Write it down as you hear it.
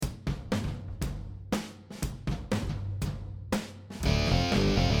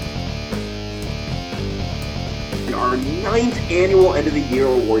our 9th annual End of the Year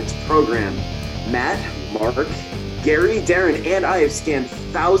Awards program. Matt, Mark, Gary, Darren, and I have scanned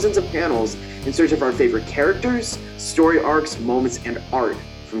thousands of panels in search of our favorite characters, story arcs, moments, and art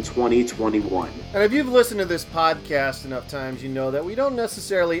from 2021. And if you've listened to this podcast enough times, you know that we don't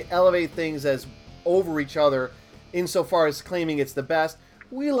necessarily elevate things as over each other insofar as claiming it's the best.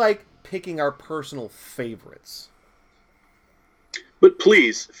 We like picking our personal favorites. But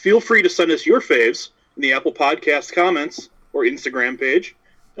please, feel free to send us your faves in the Apple Podcast comments or Instagram page,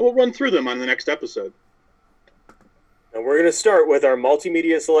 and we'll run through them on the next episode. And we're going to start with our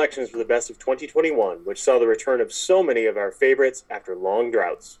multimedia selections for the best of 2021, which saw the return of so many of our favorites after long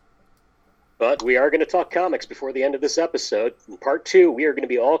droughts. But we are going to talk comics before the end of this episode. In part 2, we are going to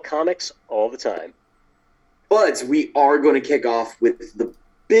be all comics all the time. But we are going to kick off with the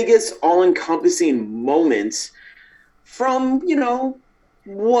biggest all-encompassing moments from,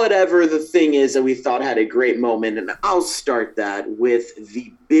 whatever the thing is that we thought had a great moment. And I'll start that with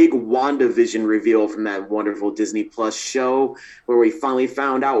the big WandaVision reveal from that wonderful Disney Plus show, where we finally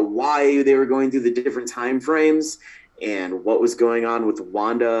found out why they were going through the different time frames and what was going on with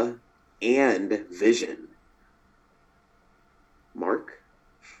Wanda and Vision. Mark?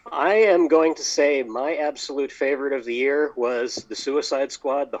 I am going to say my absolute favorite of the year was the Suicide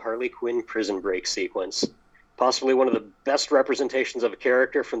Squad, the Harley Quinn prison break sequence. Possibly one of the best representations of a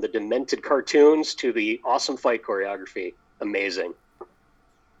character, from the demented cartoons to the awesome fight choreography. Amazing.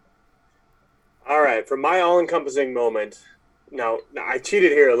 All right, for my all-encompassing moment, now I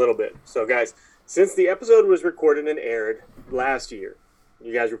cheated here a little bit. So guys, since the episode was recorded and aired last year,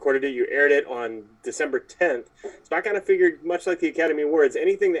 you guys recorded it, you aired it on December 10th. So I kind of figured, much like the Academy Awards,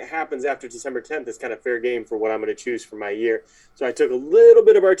 anything that happens after December 10th is kind of fair game for what I'm going to choose for my year. So I took a little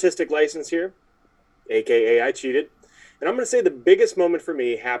bit of artistic license here, a.k.a. I cheated. And I'm going to say the biggest moment for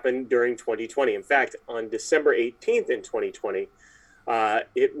me happened during 2020. In fact, on December 18th in 2020,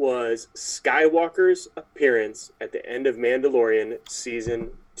 it was Skywalker's appearance at the end of Mandalorian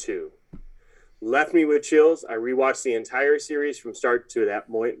Season 2. Left me with chills. I rewatched the entire series from start to that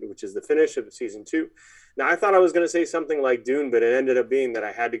point, which is the finish of Season 2. Now, I thought I was going to say something like Dune, but it ended up being that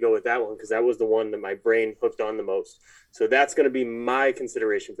I had to go with that one because that was the one that my brain hooked on the most. So that's going to be my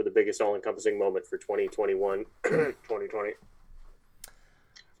consideration for the biggest all-encompassing moment for 2021, 2020.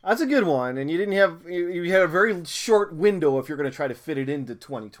 That's a good one, and you had a very short window if you're going to try to fit it into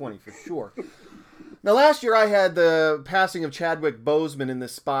 2020 for sure. Now, last year I had the passing of Chadwick Boseman in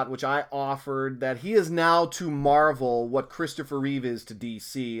this spot, which I offered that he is now to Marvel what Christopher Reeve is to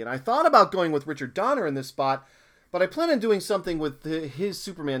DC. And I thought about going with Richard Donner in this spot, but I plan on doing something with his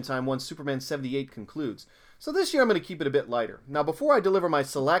Superman time once Superman 78 concludes. So this year I'm going to keep it a bit lighter. Now, before I deliver my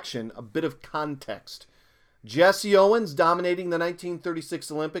selection, a bit of context. Jesse Owens dominating the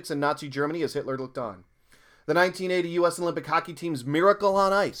 1936 Olympics in Nazi Germany as Hitler looked on. The 1980 U.S. Olympic hockey team's miracle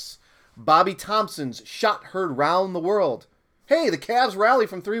on ice. Bobby Thompson's shot heard round the world. Hey, the Cavs rally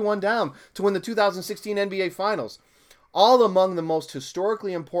from 3-1 down to win the 2016 NBA Finals. All among the most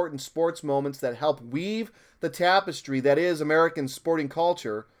historically important sports moments that help weave the tapestry that is American sporting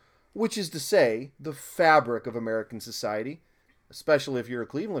culture, which is to say, the fabric of American society, especially if you're a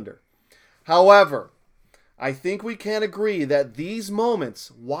Clevelander. However, I think we can agree that these moments,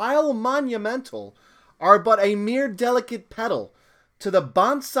 while monumental, are but a mere delicate petal to the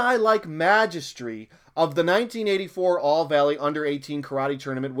bonsai-like majesty of the 1984 All-Valley Under-18 Karate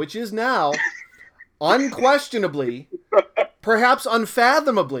Tournament, which is now, unquestionably, perhaps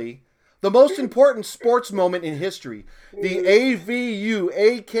unfathomably, the most important sports moment in history. The AVU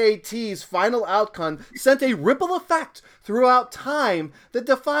AKT's final outcome sent a ripple effect throughout time that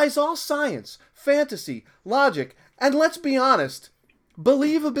defies all science, fantasy, logic, and, let's be honest,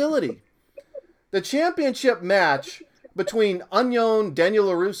 believability. The championship match between unknown Daniel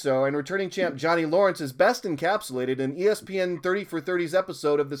LaRusso and returning champ Johnny Lawrence is best encapsulated in ESPN 30 for 30's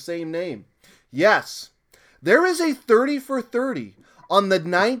episode of the same name. Yes, there is a 30 for 30 on the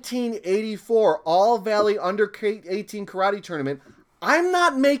 1984 All-Valley Under-18 Karate Tournament. I'm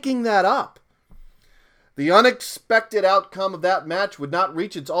not making that up. The unexpected outcome of that match would not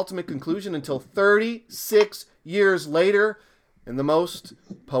reach its ultimate conclusion until 36 years later in the most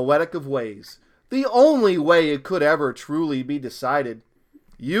poetic of ways. The only way it could ever truly be decided.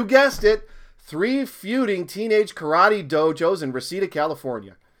 You guessed it, 3 feuding teenage karate dojos in Reseda,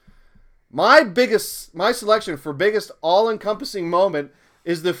 California. My selection for biggest all-encompassing moment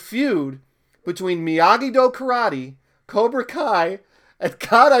is the feud between Miyagi-Do Karate, Cobra Kai, and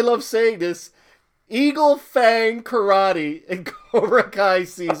God, I love saying this, Eagle Fang Karate in Cobra Kai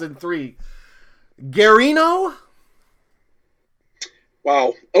Season 3. Garino?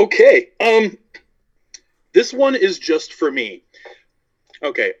 Wow. Okay. This one is just for me.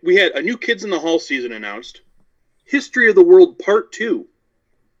 Okay, we had a new Kids in the Hall season announced. History of the World Part 2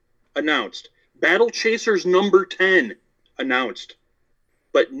 announced. Battle Chasers number 10 announced.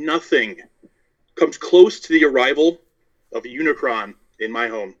 But nothing comes close to the arrival of Unicron in my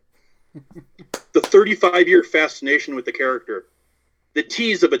home. The 35-year fascination with the character, the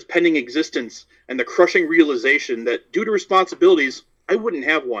tease of its pending existence, and the crushing realization that due to responsibilities, I wouldn't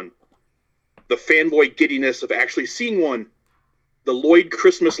have one. The fanboy giddiness of actually seeing one. The Lloyd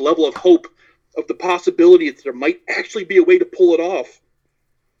Christmas level of hope of the possibility that there might actually be a way to pull it off.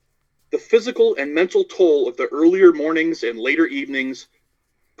 The physical and mental toll of the earlier mornings and later evenings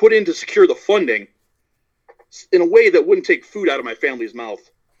put in to secure the funding in a way that wouldn't take food out of my family's mouth.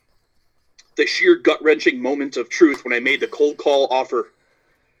 The sheer gut-wrenching moment of truth when I made the cold call offer.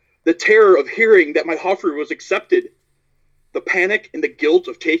 The terror of hearing that my offer was accepted. The panic and the guilt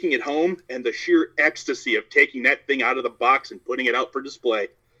of taking it home, and the sheer ecstasy of taking that thing out of the box and putting it out for display.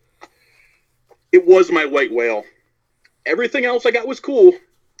 It was my white whale. Everything else I got was cool.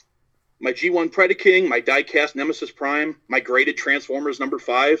 My G1 Predaking, my die-cast Nemesis Prime, my graded Transformers number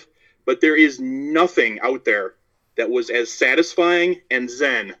 5, but there is nothing out there that was as satisfying and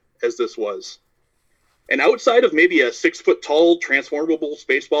zen as this was. And outside of maybe a 6-foot-tall transformable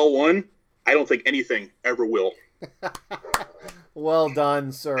Spaceball 1, I don't think anything ever will. Well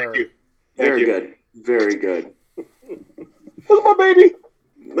done, sir. Thank you. Very good. Very good. That's my baby.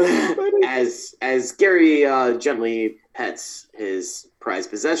 As Gary gently pets his prized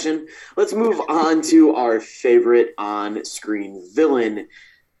possession, let's move on to our favorite on-screen villain.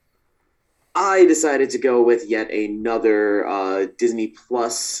 I decided to go with yet another Disney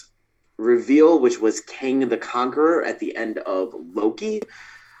Plus reveal, which was Kang the Conqueror at the end of Loki.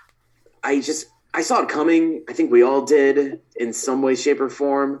 I saw it coming. I think we all did in some way, shape, or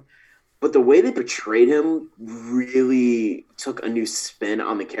form. But the way they portrayed him really took a new spin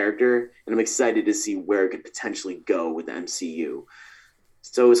on the character, and I'm excited to see where it could potentially go with the MCU.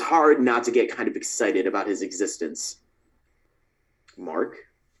 So it was hard not to get kind of excited about his existence. Mark?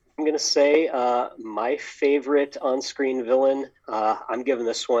 I'm going to say my favorite on-screen villain, I'm giving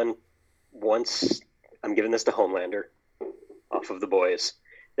this to Homelander off of The Boys.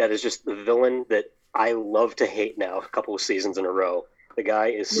 That is just the villain that I love to hate now a couple of seasons in a row. The guy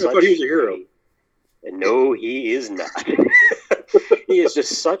is such I thought he was a hero. No, he is not. He is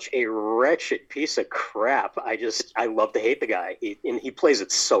just such a wretched piece of crap. I love to hate the guy. He plays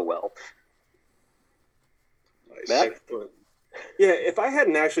it so well. Nice. Matt? Yeah, if I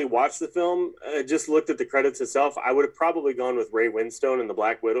hadn't actually watched the film, just looked at the credits itself, I would have probably gone with Ray Winstone and the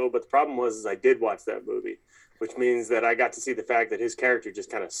Black Widow. But the problem was I did watch that movie, which means that I got to see the fact that his character just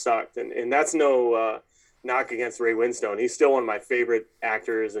kind of sucked. And that's no knock against Ray Winstone. He's still one of my favorite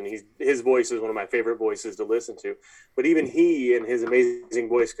actors, and his voice is one of my favorite voices to listen to. But even he and his amazing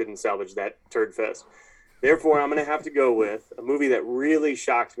voice couldn't salvage that turd fest. Therefore, I'm going to have to go with a movie that really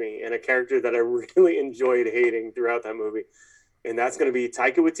shocked me and a character that I really enjoyed hating throughout that movie. And that's going to be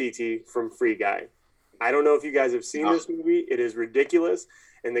Taika Waititi from Free Guy. I don't know if you guys have seen this movie. It is ridiculous.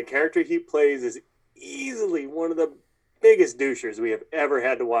 And the character he plays is easily one of the biggest douchers we have ever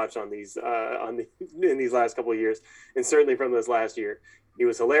had to watch in these last couple of years, and certainly from this last year. He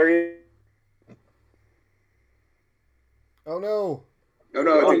was hilarious. Oh no! Oh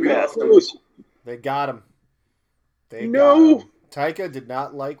no! I think we lost him. They got him. No! Got him. Taika did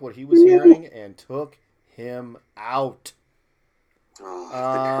not like what he was hearing and took him out. Oh,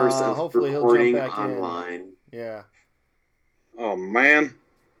 the curse of hopefully he'll reporting jump back online. in. Yeah. Oh, man.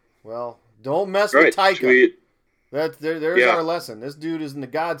 Well, don't mess Right, with Taika. sweet. There's our lesson. This dude is in the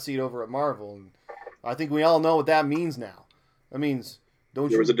God seat over at Marvel, and I think we all know what that means now. That means There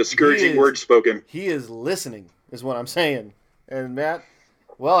was a discouraging word spoken. He is listening, is what I'm saying. And Matt,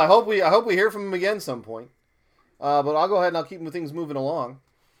 well, I hope we hear from him again some point. But I'll go ahead and I'll keep things moving along.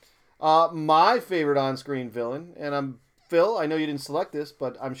 My favorite on-screen villain, and Phil, I know you didn't select this,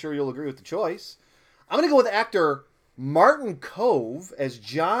 but I'm sure you'll agree with the choice. I'm going to go with actor Martin Kove as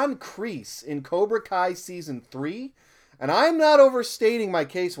John Kreese in Cobra Kai Season 3. And I'm not overstating my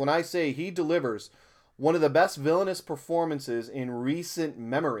case when I say he delivers one of the best villainous performances in recent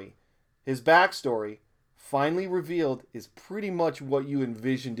memory. His backstory, finally revealed, is pretty much what you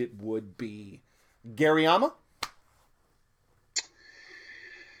envisioned it would be. Gariyama?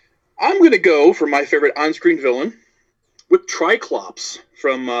 I'm going to go for my favorite on-screen villain with Triclops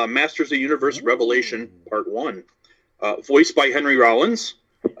from Masters of the Universe Revelation Part 1. Voiced by Henry Rollins,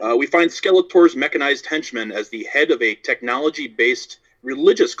 we find Skeletor's mechanized henchman as the head of a technology-based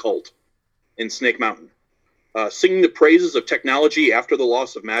religious cult in Snake Mountain. Singing the praises of technology after the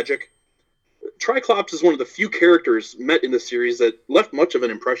loss of magic, Triclops is one of the few characters met in the series that left much of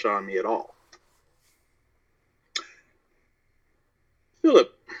an impression on me at all.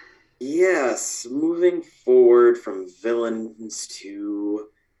 Philip. Yes, moving forward from villains to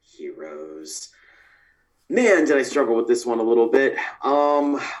heroes. Man, did I struggle with this one a little bit.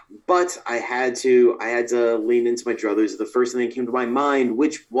 But I had to lean into my druthers. The first thing that came to my mind,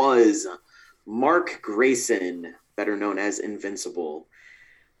 which was Mark Grayson, better known as Invincible.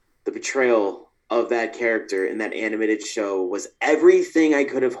 The portrayal of that character in that animated show was everything I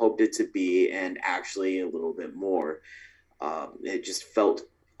could have hoped it to be, and actually a little bit more. It just felt,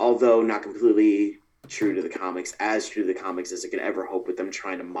 although not completely true to the comics, as true to the comics as I could ever hope, with them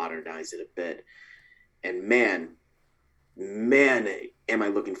trying to modernize it a bit. And man, am I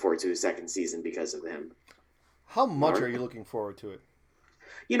looking forward to a second season because of him. How much are you looking forward to it?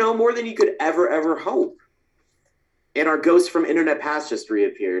 More than you could ever hope. And our ghost from Internet Past just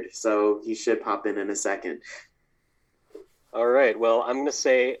reappeared, so he should pop in a second. All right. Well, I'm going to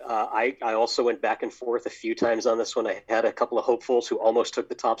say I also went back and forth a few times on this one. I had a couple of hopefuls who almost took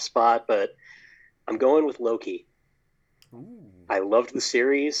the top spot, but I'm going with Loki. Ooh. I loved the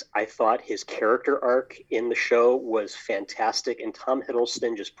series. I thought his character arc in the show was fantastic, and Tom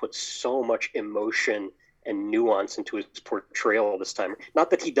Hiddleston just put so much emotion and nuance into his portrayal this time. Not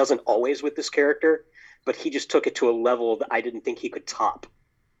that he doesn't always with this character, but he just took it to a level that I didn't think he could top.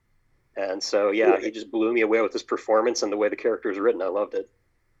 And so, yeah, he just blew me away with his performance and the way the character was written. I loved it.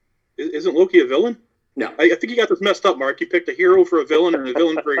 Isn't Loki a villain? No. I think you got this messed up, Mark. You picked a hero for a villain and a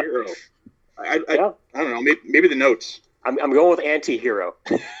villain for a hero. I don't know. Maybe the notes. I'm going with anti-hero.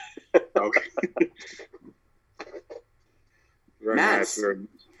 Okay. Very nice.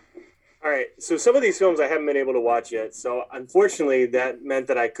 All right, so some of these films I haven't been able to watch yet. So unfortunately, that meant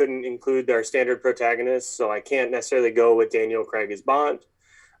that I couldn't include our standard protagonists. So I can't necessarily go with Daniel Craig as Bond.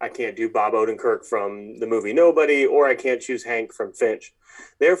 I can't do Bob Odenkirk from the movie Nobody, or I can't choose Hank from Finch.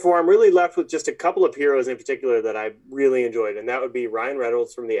 Therefore, I'm really left with just a couple of heroes in particular that I really enjoyed, and that would be Ryan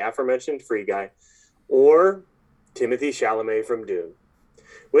Reynolds from the aforementioned Free Guy, or Timothée Chalamet from Dune.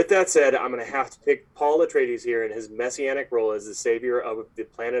 With that said, I'm going to have to pick Paul Atreides here in his messianic role as the savior of the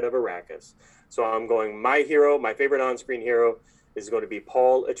planet of Arrakis. So I'm going, my hero, my favorite on-screen hero, is going to be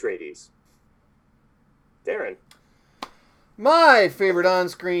Paul Atreides. Darren. My favorite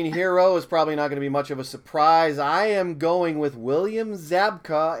on-screen hero is probably not going to be much of a surprise. I am going with William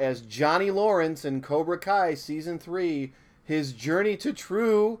Zabka as Johnny Lawrence in Cobra Kai Season 3. His journey to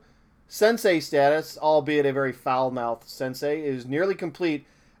true sensei status, albeit a very foul-mouthed sensei, is nearly complete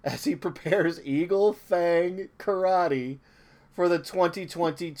as he prepares Eagle Fang Karate for the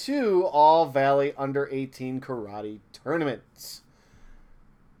 2022 All-Valley Under-18 Karate Tournaments.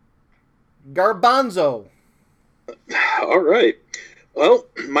 Garbanzo. All right. Well,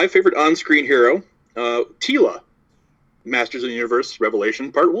 my favorite on-screen hero, Tila, Masters of the Universe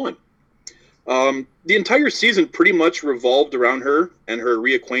Revelation Part 1. The entire season pretty much revolved around her and her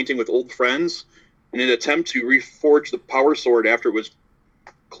reacquainting with old friends in an attempt to reforge the power sword after it was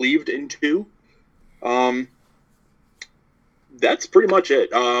cleaved in two. That's pretty much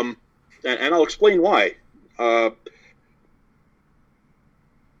it. And I'll explain why. What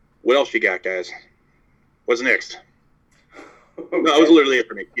else you got, guys? What's next? Okay. No, it was literally it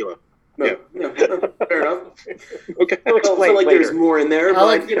for me. Tila. No, fair enough. Okay. I feel like there's more in there,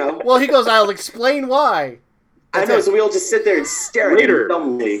 but Well, he goes, I'll explain why. I know, so we all just sit there and stare at him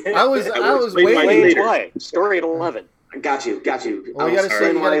dumbly. I was waiting. Why? Story at 11. Got you. Well, you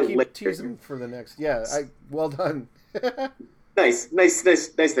gotta keep teasing for the next. Yeah, well done. Nice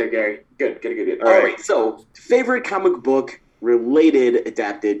there, Gary. Good. All right, so favorite comic book related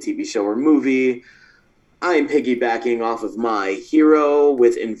adapted TV show or movie. I am piggybacking off of my hero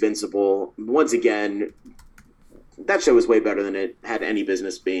with Invincible. Once again, that show is way better than it had any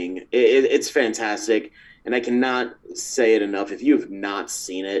business being. It's fantastic, and I cannot say it enough. If you have not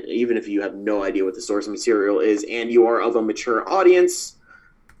seen it, even if you have no idea what the source material is, and you are of a mature audience,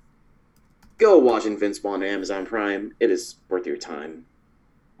 go watch Invincible on Amazon Prime. It is worth your time.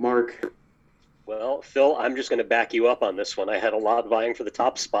 Mark? Well, Phil, I'm just going to back you up on this one. I had a lot vying for the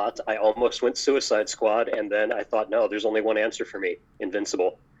top spot. I almost went Suicide Squad, and then I thought, no, there's only one answer for me,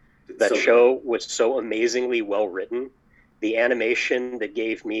 Invincible. That show was so amazingly well written. The animation that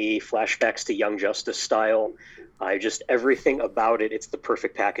gave me flashbacks to Young Justice style, everything about it, it's the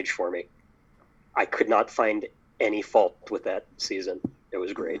perfect package for me. I could not find any fault with that season. It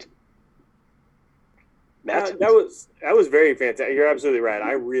was great. Matt? That was very fantastic. You're absolutely right.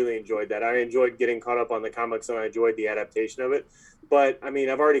 I really enjoyed that. I enjoyed getting caught up on the comics, and I enjoyed the adaptation of it. but I mean,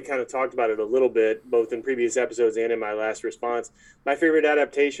 I've already kind of talked about it a little bit, both in previous episodes and in my last response. My favorite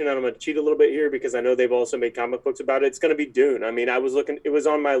adaptation, and I'm going to cheat a little bit here because I know they've also made comic books about it. It's going to be Dune. I mean, it was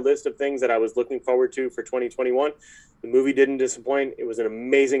on my list of things that I was looking forward to for 2021. The movie didn't disappoint. It was an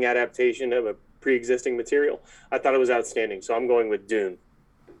amazing adaptation of a pre-existing material. I thought it was outstanding, so I'm going with Dune.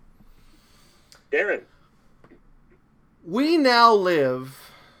 Darren. We now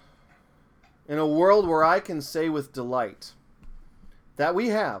live in a world where I can say with delight that we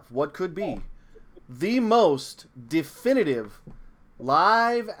have what could be the most definitive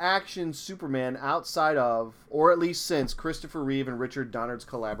live-action Superman outside of, or at least since, Christopher Reeve and Richard Donner's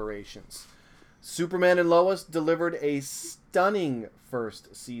collaborations. Superman and Lois delivered a stunning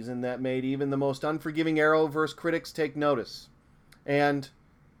first season that made even the most unforgiving Arrowverse critics take notice. And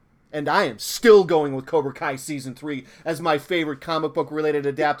I am still going with Cobra Kai Season 3 as my favorite comic book-related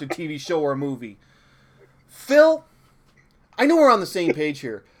adapted TV show or movie. Phil, I know we're on the same page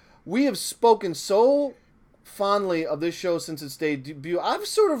here. We have spoken so fondly of this show since its debut. I've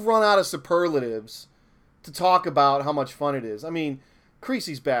sort of run out of superlatives to talk about how much fun it is. I mean,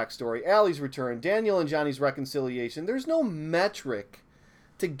 Creasy's backstory, Allie's return, Daniel and Johnny's reconciliation. There's no metric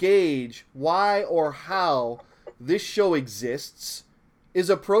to gauge why or how this show exists, is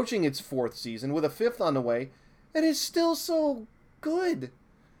approaching its fourth season with a fifth on the way, and is still so good.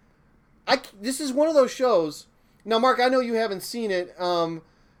 This is one of those shows. Now, Mark, I know you haven't seen it.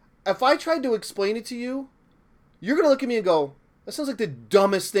 If I tried to explain it to you, you're going to look at me and go, that sounds like the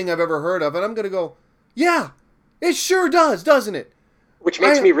dumbest thing I've ever heard of. And I'm going to go, yeah, it sure does, doesn't it? Which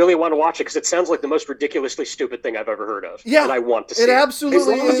makes me really want to watch it because it sounds like the most ridiculously stupid thing I've ever heard of. Yeah. And I want to see it. It Absolutely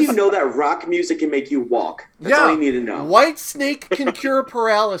As long as you know that rock music can make you walk. That's all you need to know. White Snake can cure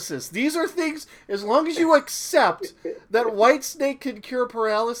paralysis. These are things, as long as you accept that White Snake can cure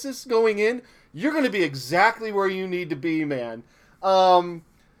paralysis going in, you're going to be exactly where you need to be, man.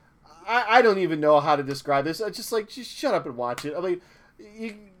 I don't even know how to describe this. Just shut up and watch it. I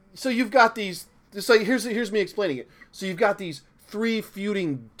mean, so you've got these. So here's me explaining it. So you've got these 3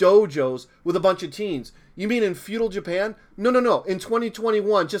 feuding dojos with a bunch of teens. You mean in feudal Japan? No. In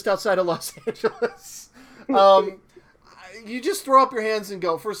 2021, just outside of Los Angeles. You just throw up your hands and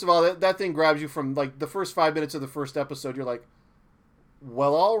go. First of all, that thing grabs you from like the first 5 minutes of the first episode. You're like,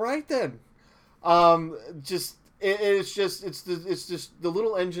 well, all right then. It's just the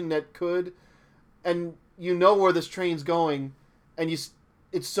little engine that could, and you know where this train's going, and it's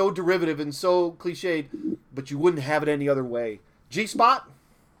so derivative and so cliched, but you wouldn't have it any other way. G-Spot?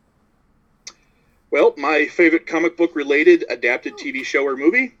 Well, my favorite comic book related adapted TV show or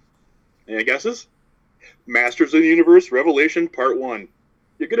movie, any guesses? Masters of the Universe Revelation Part 1.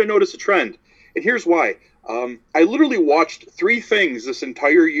 You're going to notice a trend, and here's why. I literally watched 3 things this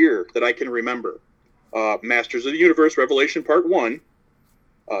entire year that I can remember. Masters of the Universe Revelation Part 1,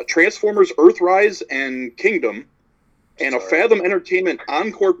 Transformers Earthrise and Kingdom, and a Fathom Entertainment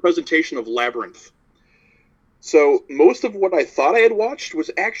encore presentation of Labyrinth. So most of what I thought I had watched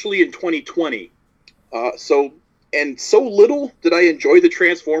was actually in 2020. So little did I enjoy the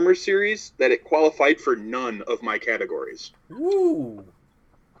Transformers series that it qualified for none of my categories. Ooh.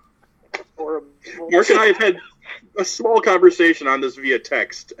 Mark and I have had a small conversation on this via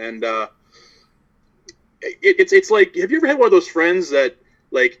text, and it's like, have you ever had one of those friends that,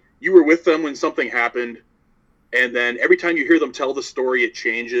 like, you were with them when something happened, and then every time you hear them tell the story, it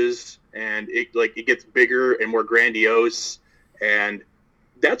changes, and it gets bigger and more grandiose, and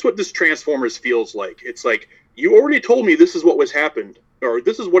that's what this Transformers feels like. It's like, you already told me this is what was happened, or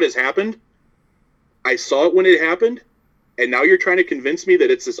this is what has happened. I saw it when it happened, and now you're trying to convince me that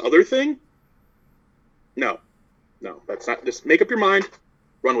it's this other thing? No, that's not. Just make up your mind,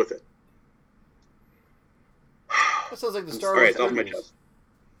 run with it. That sounds like the Star All Wars. right, off my chest.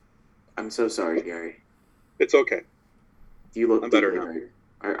 I'm so sorry, Gary. It's okay. You look I'm better deeply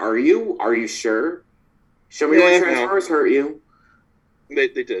hurt. Are you? Are you sure? Show me where Transformers hurt you. They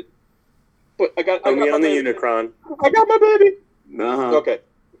did. But I got me my on the baby. Unicron. I got my baby. Uh-huh. Okay.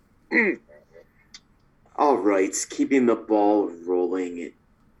 All right, keeping the ball rolling.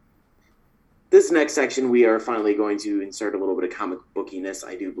 This next section, we are finally going to insert a little bit of comic bookiness,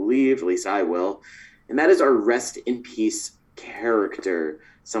 I do believe, at least I will. And that is our rest in peace character.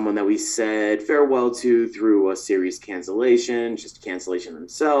 Someone that we said farewell to through a series cancellation, just cancellation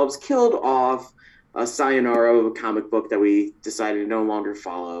themselves, killed off, a sayonara of a comic book that we decided to no longer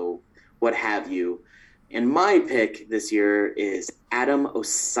follow, what have you. And my pick this year is Adam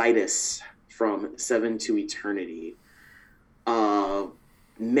Ositis from Seven to Eternity.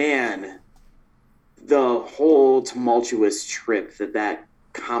 Man, the whole tumultuous trip that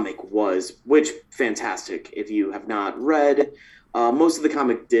comic was, which fantastic. If you have not read Most of the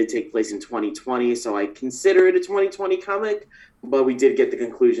comic did take place in 2020, so I consider it a 2020 comic, but we did get the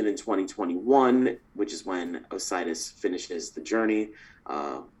conclusion in 2021, which is when Osiris finishes the journey.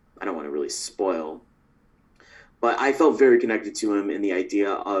 I don't want to really spoil, but I felt very connected to him in the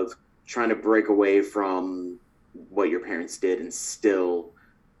idea of trying to break away from what your parents did and still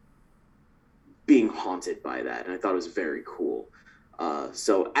being haunted by that. And I thought it was very cool.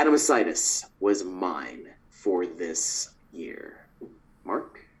 So Adam Osiris was mine for this year.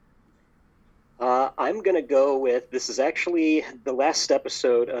 Mark? I'm going to go with, this is actually the last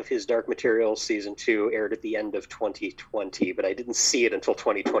episode of his Dark Materials Season 2, aired at the end of 2020, but I didn't see it until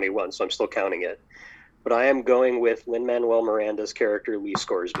 2021, so I'm still counting it. But I am going with Lin-Manuel Miranda's character, Lee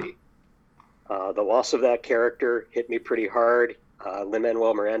Scoresby. The loss of that character hit me pretty hard.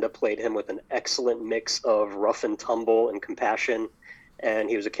 Lin-Manuel Miranda played him with an excellent mix of rough and tumble and compassion, and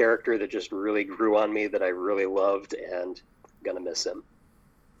he was a character that just really grew on me, that I really loved, and I'm going to miss him.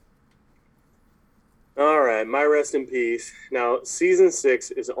 All right, my rest in peace. Now, season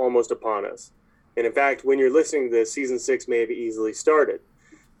 6 is almost upon us. And in fact, when you're listening to this, season 6 may have easily started.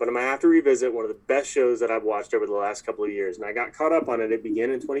 But I'm going to have to revisit one of the best shows that I've watched over the last couple of years. And I got caught up on it. It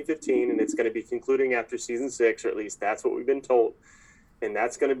began in 2015, and it's going to be concluding after season 6, or at least that's what we've been told. And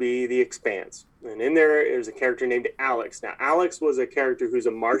that's going to be The Expanse. And in there's a character named Alex. Now, Alex was a character who's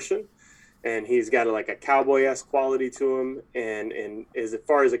a Martian, and he's got like a cowboy-esque quality to him. And as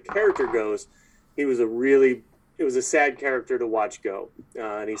far as a character goes, it was a sad character to watch go.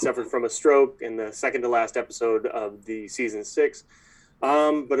 And he suffered from a stroke in the second to last episode of the season 6.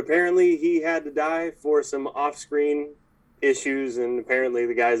 But apparently he had to die for some off-screen issues, and apparently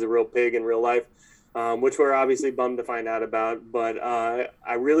the guy's a real pig in real life, which we're obviously bummed to find out about. But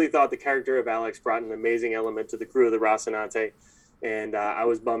I really thought the character of Alex brought an amazing element to the crew of the Rocinante, and I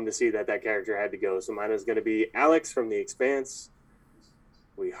was bummed to see that character had to go. So mine is going to be Alex from The Expanse.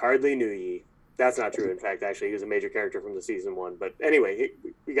 We hardly knew ye. That's not true. In fact, actually, he was a major character from the season 1. But anyway,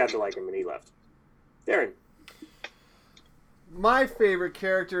 we got to like him, and he left. Darren. My favorite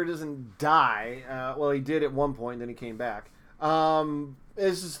character doesn't die. Well, he did at one point, then he came back.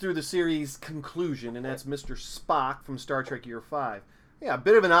 This is through the series conclusion, and that's Mr. Spock from Star Trek Year 5. Yeah, a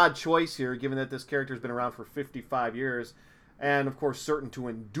bit of an odd choice here, given that this character has been around for 55 years, and, of course, certain to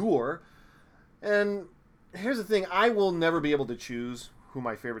endure. And here's the thing. I will never be able to choose who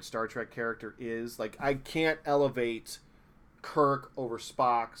my favorite Star Trek character is. Like, I can't elevate Kirk over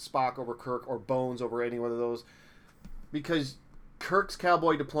Spock, Spock over Kirk, or Bones over any one of those, because Kirk's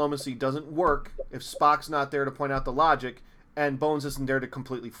cowboy diplomacy doesn't work if Spock's not there to point out the logic and Bones isn't there to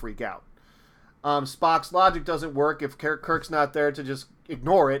completely freak out. Spock's logic doesn't work if Kirk's not there to just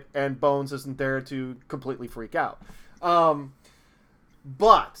ignore it and Bones isn't there to completely freak out.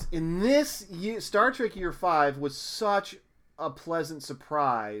 But in this year, Star Trek Year 5 was such a pleasant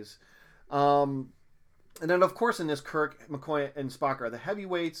surprise. And then, of course, in this, Kirk, McCoy, and Spock are the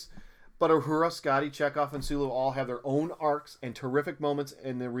heavyweights, but Uhura, Scotty, Chekhov, and Sulu all have their own arcs and terrific moments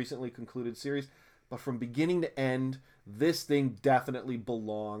in the recently concluded series. But from beginning to end, this thing definitely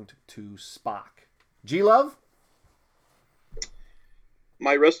belonged to Spock. G-Love?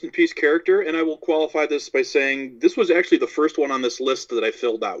 My rest in peace character, and I will qualify this by saying this was actually the first one on this list that I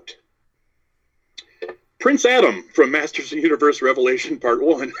filled out. Prince Adam from Masters of the Universe Revelation Part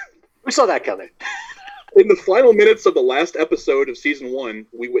 1. We saw that coming. In the final minutes of the last episode of Season 1,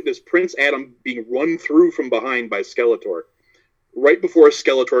 we witnessed Prince Adam being run through from behind by Skeletor, right before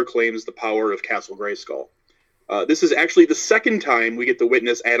Skeletor claims the power of Castle Grayskull. This is actually the second time we get to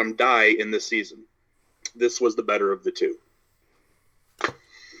witness Adam die in this season. This was the better of the two.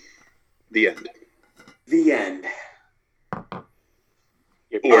 The end. The end.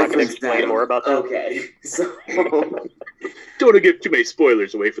 You're not going to explain more about that? Okay. So, Don't want to give too many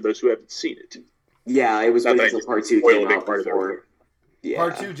spoilers away for those who haven't seen it. yeah, it was Not waiting that until part 2 spoil a came big out part of their before. work. Yeah.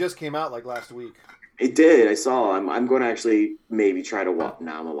 Part 2 just came out like last week. It did. I saw. I'm going to actually maybe try to watch.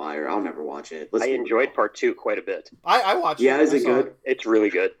 No, I'm a liar. I'll never watch it. I enjoyed Part 2 quite a bit. I watched it. Yeah, is I it saw good? It's really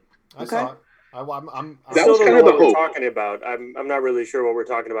good. I Okay. saw it. I'm That Still was don't kind know of the what we're hope. talking about. I'm not really sure what we're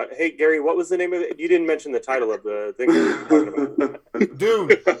talking about. Hey, Gary, what was the name of it? You didn't mention the title of the thing that we were talking about. Dune.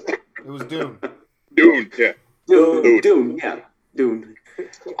 It was Dune. Dune, yeah. Dune. Yeah. Dune.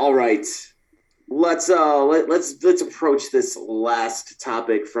 All right. Let's approach this last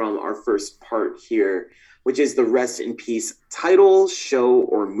topic from our first part here, which is the Rest in Peace title, show,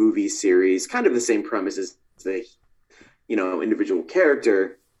 or movie series. Kind of the same premise as the individual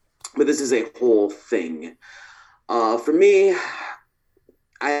character, but this is a whole thing. For me,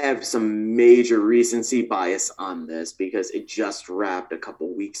 I have some major recency bias on this because it just wrapped a couple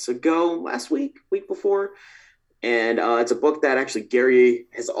weeks ago, last week before. And it's a book that actually Gary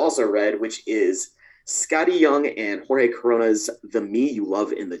has also read, which is Scotty Young and Jorge Corona's The Me You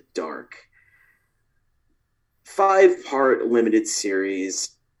Love in the Dark. 5-part limited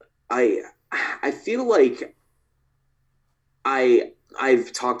series. I feel like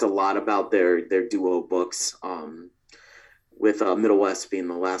I've talked a lot about their duo books, with Middle West being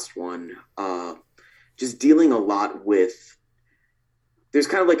the last one. Just dealing a lot with. There's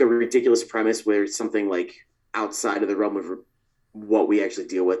kind of like a ridiculous premise where it's something like outside of the realm of what we actually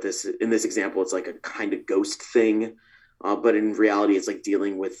deal with. This in this example, it's like a kind of ghost thing, but in reality, it's like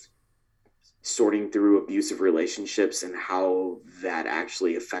dealing with sorting through abusive relationships and how that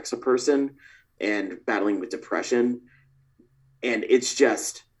actually affects a person and battling with depression. And it's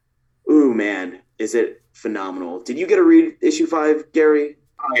just, ooh, man, is it phenomenal. Did you get to read issue 5, Gary?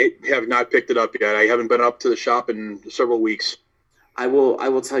 I have not picked it up yet. I haven't been up to the shop in several weeks. I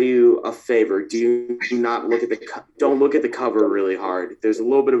will tell you a favor. Do not look at don't look at the cover really hard. There's a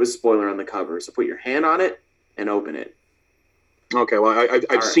little bit of a spoiler on the cover, so put your hand on it and open it. Okay, well,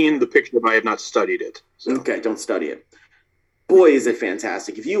 I've seen the picture, but I have not studied it. So. Okay, don't study it. Boy, is it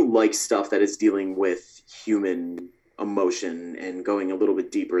fantastic. If you like stuff that is dealing with human emotion and going a little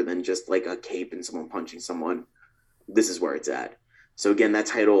bit deeper than just like a cape and someone punching someone, this is where it's at. So again, that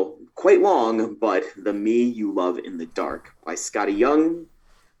title, quite long, but The Me You Love in the Dark by Scotty Young,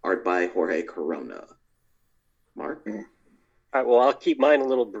 art by Jorge Corona. Mark? All right, well, I'll keep mine a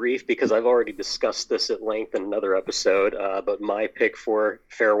little brief because I've already discussed this at length in another episode, but my pick for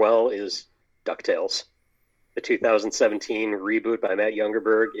Farewell is DuckTales. The 2017 reboot by Matt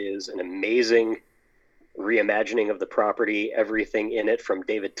Youngerberg is an amazing reimagining of the property, everything in it from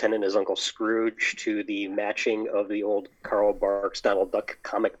David Tennant as Uncle Scrooge to the matching of the old Carl Barks Donald Duck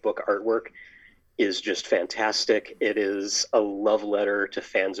comic book artwork is just fantastic. It is a love letter to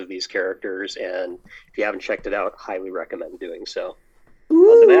fans of these characters, and if you haven't checked it out, highly recommend doing so.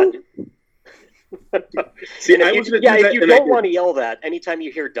 On to that. See, if you don't want to yell that anytime you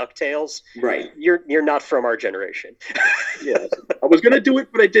hear DuckTales, right? You're not from our generation. Yes, I was going to do it,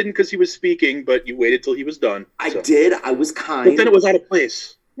 but I didn't because he was speaking. But you waited till he was done. I did. I was kind. But then it was out of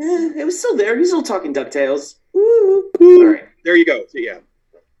place. It was still there. He's still talking DuckTales. Woo. All right, there you go. So, yeah.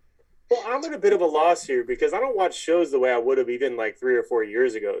 Well, I'm at a bit of a loss here because I don't watch shows the way I would have even like 3 or 4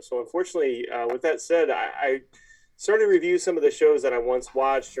 years ago. So unfortunately, with that said, I started to review some of the shows that I once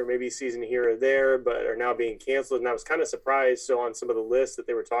watched or maybe season here or there, but are now being canceled. And I was kind of surprised. So on some of the lists that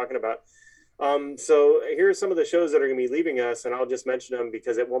they were talking about. So here are some of the shows that are going to be leaving us. And I'll just mention them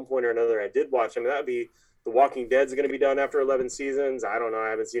because at one point or another, I did watch them. That would be The Walking Dead's going to be done after 11 seasons. I don't know.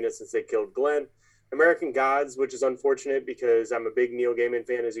 I haven't seen it since they killed Glenn. American Gods, which is unfortunate because I'm a big Neil Gaiman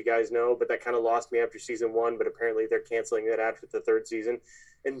fan, as you guys know, but that kind of lost me after season 1, but apparently they're canceling that after the 3rd season.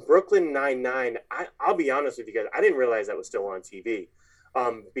 And Brooklyn Nine-Nine, I'll be honest with you guys, I didn't realize that was still on TV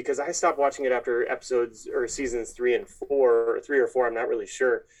because I stopped watching it after episodes or seasons 3 and 4, or 3 or 4, I'm not really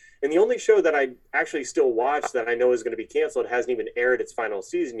sure. And the only show that I actually still watch that I know is going to be canceled hasn't even aired its final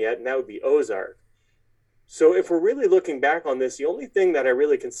season yet, and that would be Ozark. So if we're really looking back on this, the only thing that I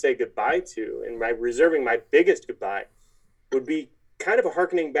really can say goodbye to, and reserving my biggest goodbye, would be kind of a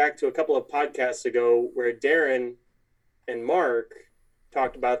hearkening back to a couple of podcasts ago where Darren and Mark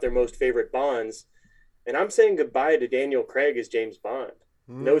talked about their most favorite Bonds. And I'm saying goodbye to Daniel Craig as James Bond.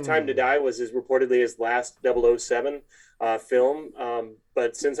 No Time to Die was reportedly his last 007 film.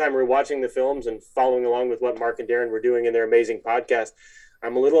 But since I'm rewatching the films and following along with what Mark and Darren were doing in their amazing podcast,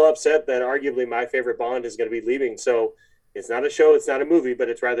 I'm a little upset that arguably my favorite Bond is going to be leaving. So it's not a show, it's not a movie, but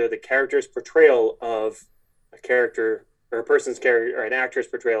it's rather the character's portrayal of a character or a person's character or an actor's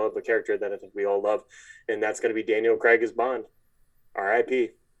portrayal of a character that I think we all love. And that's going to be Daniel Craig as Bond.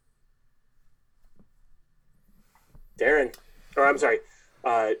 R.I.P. Darren. Or I'm sorry.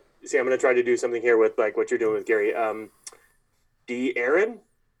 See, I'm going to try to do something here with like what you're doing with Gary. D. Aaron?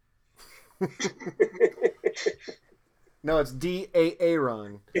 No, it's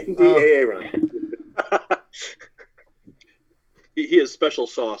D-A-A-Ron. D-A-A-Ron. He has special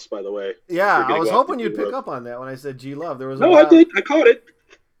sauce, by the way. Yeah, I was hoping you'd pick up on that when I said G-Love. There was I did. I caught it.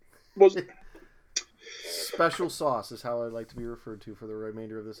 Special sauce is how I like to be referred to for the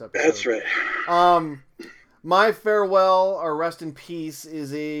remainder of this episode. That's right. My farewell or rest in peace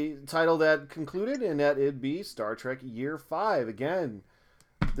is a title that concluded, and that it'd be Star Trek Year 5. Again,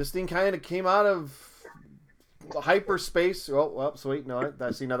 this thing kind of came out of hyperspace. Well, so wait, no,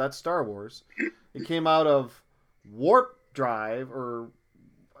 that's Star Wars. It came out of warp drive, or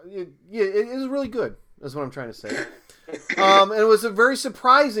it is really good. That's what I'm trying to say. And it was a very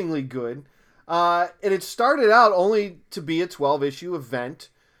surprisingly good. And it started out only to be a 12-issue event.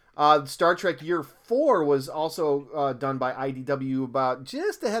 Star Trek Year 4 was also done by IDW about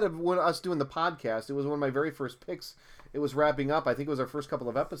just ahead of us doing the podcast. It was one of my very first picks. It was wrapping up. I think it was our first couple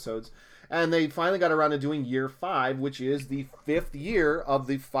of episodes. And they finally got around to doing Year 5, which is the 5th year of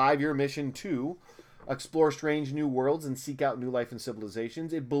the 5-year mission to explore strange new worlds and seek out new life and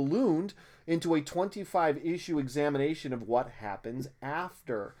civilizations. It ballooned into a 25-issue examination of what happens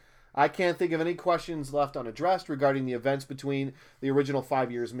after. I can't think of any questions left unaddressed regarding the events between the original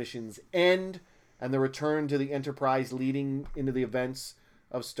 5 years mission's end and the return to the Enterprise, leading into the events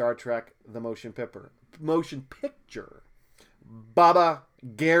of Star Trek the Motion Picture. Baba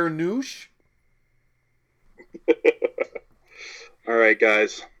Garnouche. All right,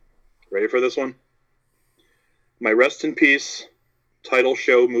 guys. Ready for this one? My Rest in Peace title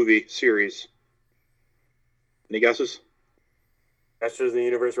show movie series. Any guesses? Masters of the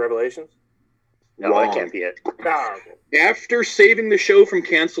Universe Revelations? No, Wrong. that can't be it. Ah, After saving the show from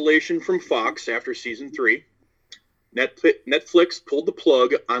cancellation from Fox after season 3, Netflix pulled the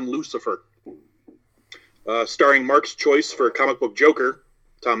plug on Lucifer. Starring Mark's choice for comic book Joker,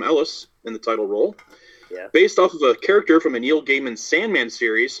 Tom Ellis, in the title role. Yeah. Based off of a character from a Neil Gaiman Sandman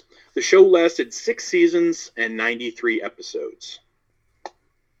series, the show lasted 6 seasons and 93 episodes.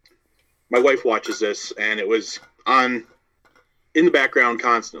 My wife watches this, and it was on in the background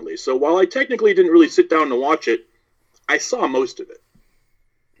constantly. So while I technically didn't really sit down to watch it, I saw most of it.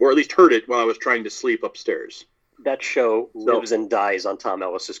 Or at least heard it while I was trying to sleep upstairs. That show lives and dies on Tom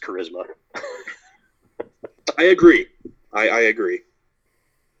Ellis's charisma. I agree. I agree.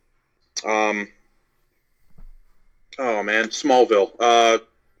 Oh man, Smallville.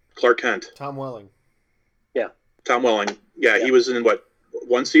 Clark Kent. Tom Welling. Tom Welling. Yeah, he was in what?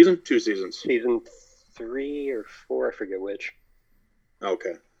 1 season? 2 seasons? Season 3 or 4, I forget which.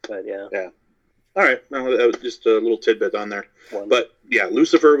 Okay. But yeah. All right. No, that was just a little tidbit on there. One. But yeah,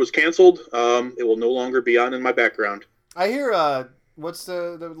 Lucifer was canceled. It will no longer be on in my background. I hear, what's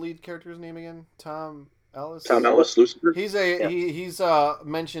the lead character's name again? Tom Ellis? Tom Ellis, Lucifer. He's he's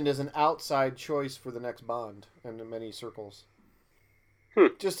mentioned as an outside choice for the next Bond in many circles.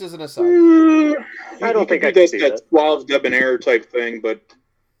 Just as an aside. I don't think I could can do see that that. suave debonair type thing, but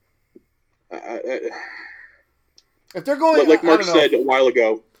If they're going, like Mark I don't know. said a while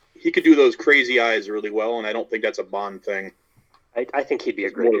ago, he could do those crazy eyes really well, and I don't think that's a Bond thing. I think he'd be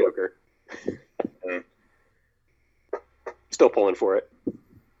a great Joker. Yeah. Still pulling for it.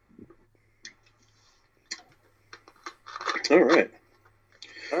 All right.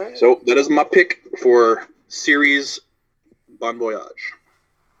 all right. So that is my pick for series Bon Voyage.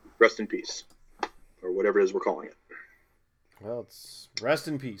 Rest in peace. Or whatever it is we're calling it. Well, it's rest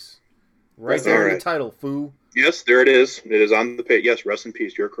in peace. Right Rest- there in alright. the title, foo. Yes, there it is. It is on the page. Yes, rest in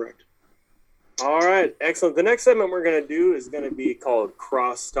peace. You're correct. All right, excellent. The next segment we're going to do is going to be called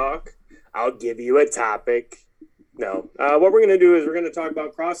Crosstalk. I'll give you a topic. No. What we're going to do is we're going to talk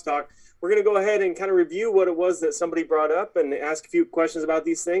about Crosstalk. We're going to go ahead and kind of review what it was that somebody brought up and ask a few questions about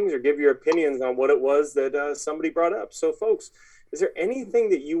these things or give your opinions on what it was that somebody brought up. So, folks, is there anything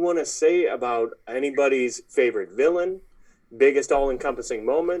that you want to say about anybody's favorite villain, biggest all-encompassing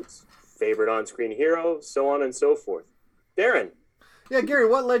moments, favorite on-screen hero, so on and so forth? Darren. Yeah, Gary,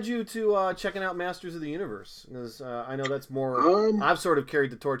 what led you to checking out Masters of the Universe? Because I know that's more. I've sort of carried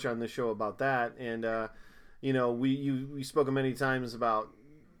the torch on this show about that, and we spoken many times about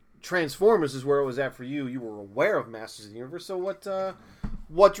Transformers is where it was at for you. You were aware of Masters of the Universe, so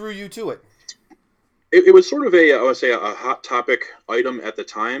what drew you to it? It was sort of I would say, a hot topic item at the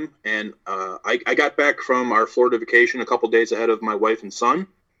time, and I got back from our Florida vacation a couple days ahead of my wife and son,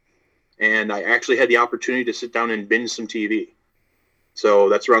 and I actually had the opportunity to sit down and binge some TV. So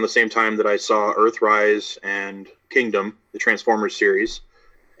that's around the same time that I saw Earthrise and Kingdom, the Transformers series,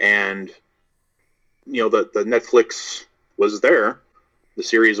 and the Netflix was there, the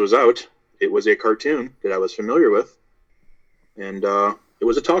series was out. It was a cartoon that I was familiar with, and it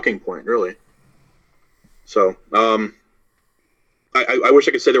was a talking point, really. So I wish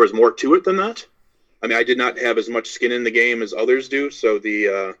I could say there was more to it than that. I mean, I did not have as much skin in the game as others do, so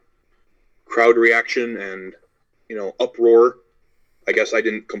the crowd reaction and uproar, I guess I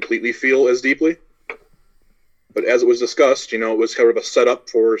didn't completely feel as deeply. But as it was discussed, it was kind of a setup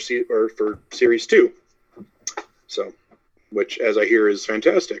for Series 2. So, which, as I hear, is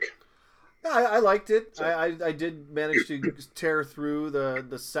fantastic. Yeah, I liked it. I did manage to tear through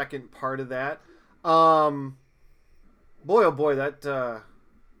the second part of that. Boy, oh boy, that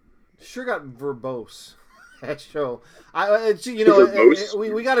sure got verbose. That show,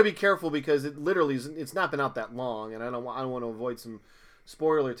 we got to be careful because it literally it's not been out that long, and I don't want to avoid some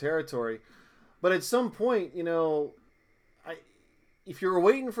spoiler territory. But at some point, if you're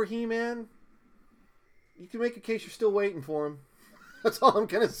waiting for He-Man, you can make a case you're still waiting for him. That's all I'm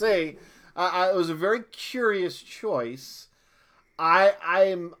gonna say. It was a very curious choice.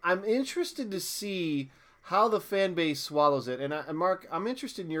 I'm interested to see how the fan base swallows it. And Mark, I'm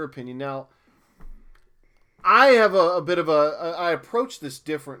interested in your opinion. Now, I have a bit of I approach this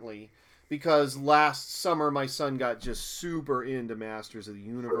differently because last summer my son got just super into Masters of the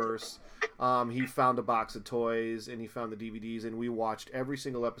Universe. He found a box of toys and he found the DVDs, and we watched every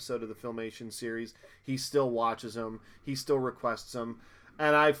single episode of the Filmation series. He still watches them. He still requests them.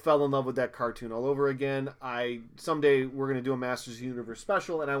 And I fell in love with that cartoon all over again. Someday we're going to do a Masters of the Universe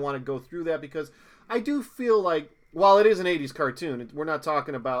special, and I want to go through that because I do feel like, while it is an 80s cartoon, we're not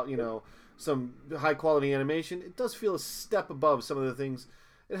talking about, some high-quality animation. It does feel a step above some of the things.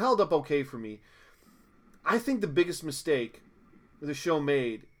 It held up okay for me. I think the biggest mistake the show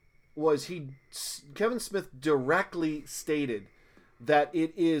made was Kevin Smith directly stated that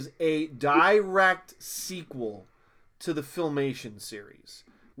it is a direct sequel to the Filmation series,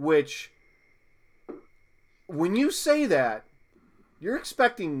 which, when you say that, you're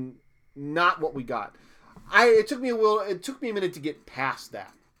expecting not what we got. It took me a minute to get past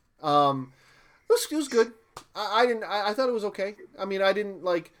that. It was good. I thought it was okay. I mean,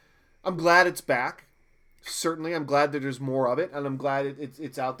 I'm glad it's back. Certainly, I'm glad that there's more of it, and I'm glad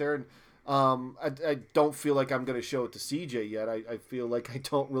it's out there. And I don't feel like I'm going to show it to CJ yet. I feel like I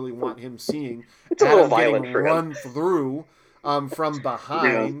don't really want him seeing it's a little violent for him. Run through from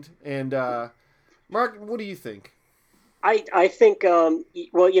behind. Yeah. And Mark, what do you think? I think, to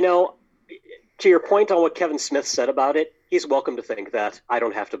your point on what Kevin Smith said about it, he's welcome to think that. I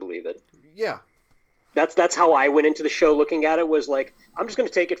don't have to believe it. Yeah. That's how I went into the show looking at it, was like, I'm just going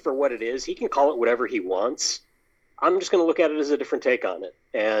to take it for what it is. He can call it whatever he wants. I'm just going to look at it as a different take on it.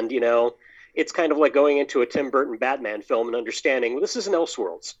 And, it's kind of like going into a Tim Burton Batman film and understanding, well, this is an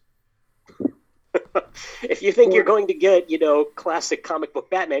Elseworlds. If you think you're going to get, classic comic book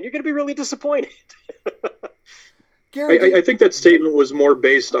Batman, you're going to be really disappointed. Gary, I think that statement was more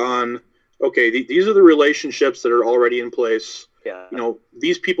based on, okay, these are the relationships that are already in place. Yeah.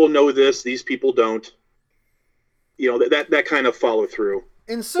 These people know this, these people don't. That kind of follow through.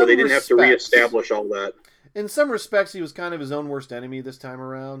 In some they didn't have to reestablish all that. In some respects, he was kind of his own worst enemy this time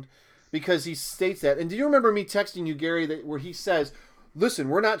around, because he states that. And do you remember me texting you, Gary, where he says, "Listen,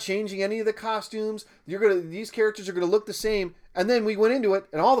 we're not changing any of the costumes. These characters are gonna look the same." And then we went into it,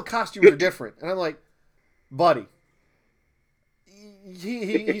 and all the costumes are different. And I'm like, buddy,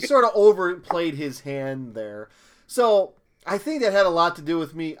 he sort of overplayed his hand there. So I think that had a lot to do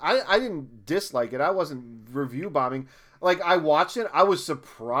with me. I didn't dislike it. I wasn't review bombing. Like, I watched it. I was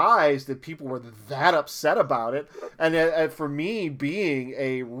surprised that people were that upset about it. And for me, being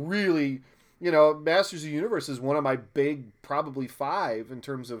a really, Masters of the Universe is one of my big, probably 5 in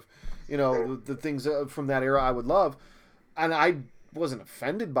terms of, the things from that era I would love. And I wasn't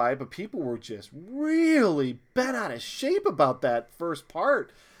offended by it, but people were just really bent out of shape about that first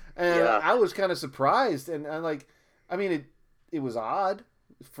part. And yeah. I was kind of surprised. And it was odd.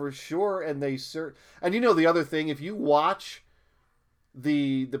 For sure, and and the other thing, if you watch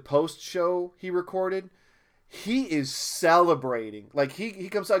the post show he recorded, he is celebrating. Like he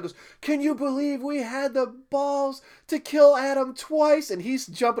comes out and goes, "Can you believe we had the balls to kill Adam twice?" And he's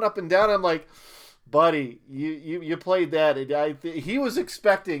jumping up and down. I'm like, buddy, you played that. He was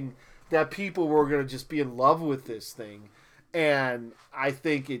expecting that people were going to just be in love with this thing, and I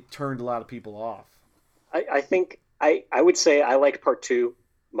think it turned a lot of people off. I think I would say I liked part 2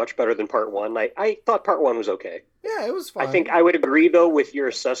 much better than part 1. I thought part 1 was okay. Yeah, it was fine. I think I would agree, though, with your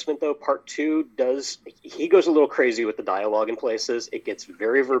assessment, though. Part 2 he goes a little crazy with the dialogue in places. It gets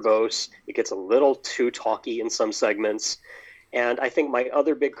very verbose. It gets a little too talky in some segments. And I think my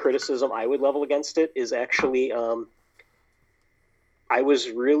other big criticism I would level against it is actually I was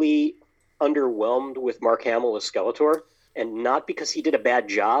really underwhelmed with Mark Hamill as Skeletor. And not because he did a bad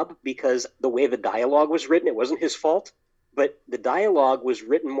job, because the way the dialogue was written, it wasn't his fault. But the dialogue was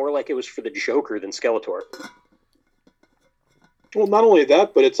written more like it was for the Joker than Skeletor. Well, not only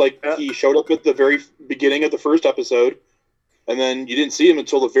that, but it's like he showed up at the very beginning of the first episode, and then you didn't see him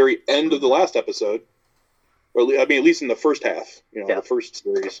until the very end of the last episode. Or, at least in the first half, the first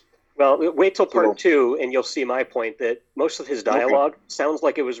series. Well, wait till part 2, and you'll see my point that most of his dialogue sounds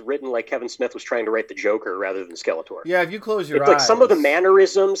like it was written like Kevin Smith was trying to write the Joker rather than Skeletor. Yeah, if you close your eyes. Like some of the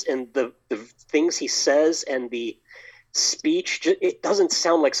mannerisms and the things he says and the speech, it doesn't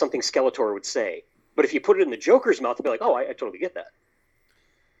sound like something Skeletor would say. But if you put it in the Joker's mouth, it'd be like, oh, I totally get that.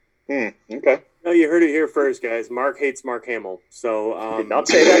 Okay. No, you heard it here first, guys. Mark hates Mark Hamill. So Did not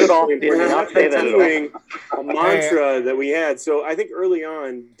say that at all. Did we're not say that at all. continuing a mantra that we had. So I think early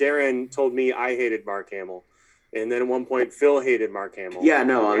on, Darren told me I hated Mark Hamill. And then at one point, Phil hated Mark Hamill. Yeah,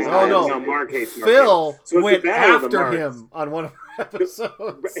 no, I was. Oh, no. Now Mark hates Mark Hamill. Phil So it's went the battle of the after Marks. him on one of our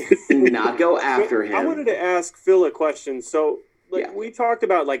episodes. Not go after But I him. wanted to ask Phil a question. So, like, Yeah. we talked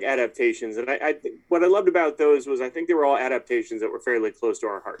about like adaptations, and I what I loved about those was I think they were all adaptations that were fairly close to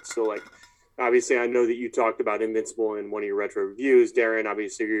our hearts. So, like, obviously, I know that you talked about Invincible in one of your retro reviews, Darren.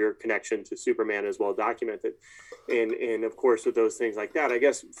 Obviously, your connection to Superman is well documented, and of course, with those things like that, I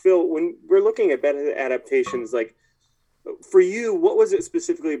guess Phil, when we're looking at better adaptations, like, for you, what was it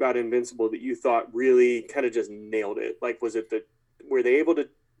specifically about Invincible that you thought really kind of just nailed it? Like, was it were they able to,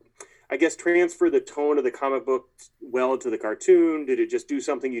 I guess, transfer the tone of the comic book well to the cartoon? Did it just do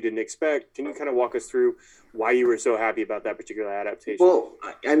something you didn't expect? Can you kind of walk us through why you were so happy about that particular adaptation? Well,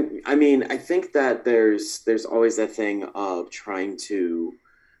 I mean, I think that there's always that thing of trying to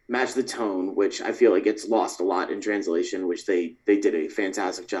match the tone, which I feel like gets lost a lot in translation, which they did a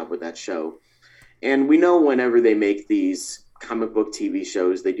fantastic job with that show. And we know whenever they make these comic book TV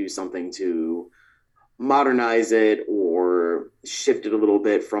shows, they do something to modernize it or shift it a little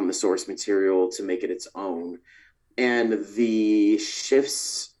bit from the source material to make it its own. And the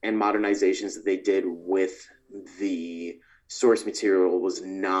shifts and modernizations that they did with the source material was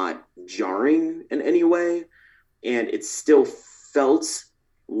not jarring in any way. And it still felt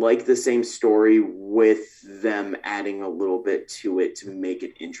like the same story with them adding a little bit to it to make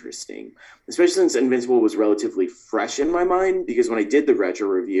it interesting. Especially since Invincible was relatively fresh in my mind, because when I did the retro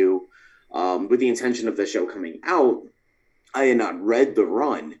review, with the intention of the show coming out, I had not read the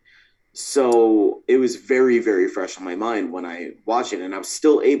run. So it was very, very fresh on my mind when I watched it, and I was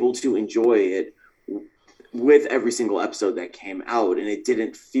still able to enjoy it with every single episode that came out, and it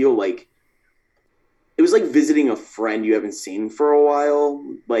didn't feel like it was like visiting a friend you haven't seen for a while.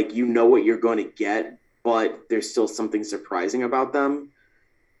 Like, you know what you're going to get, but there's still something surprising about them.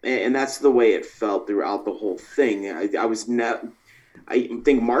 And that's the way it felt throughout the whole thing. I was not, I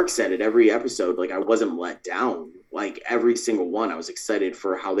think Mark said it every episode, like, I wasn't let down. Like, every single one, I was excited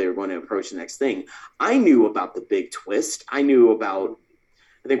for how they were going to approach the next thing. I knew about the big twist. I knew about,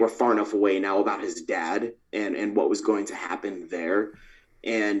 I think we're far enough away now, about his dad and what was going to happen there.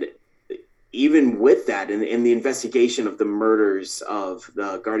 And even with that, in the investigation of the murders of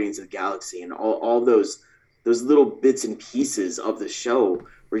the Guardians of the Galaxy and all those little bits and pieces of the show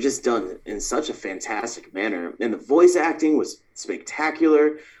were just done in such a fantastic manner. And the voice acting was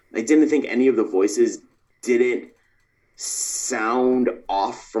spectacular. I didn't think any of the voices didn't sound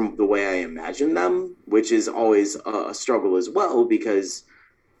off from the way I imagined them, which is always a struggle as well, because,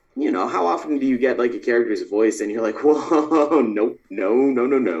 you know, how often do you get like a character's voice and you're like, whoa, nope,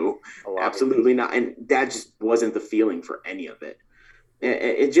 no, absolutely not. And that just wasn't the feeling for any of it.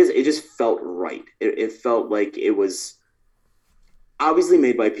 It just felt right. It felt like it was obviously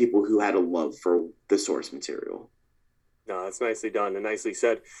made by people who had a love for the source material. No, that's nicely done and nicely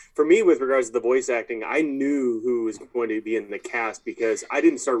said. For me, with regards to the voice acting, I knew who was going to be in the cast because I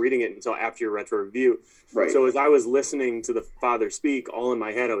didn't start reading it until after your retro review. Right. So as I was listening to the father speak, all in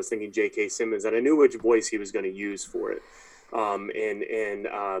my head, I was thinking J.K. Simmons, and I knew which voice he was going to use for it.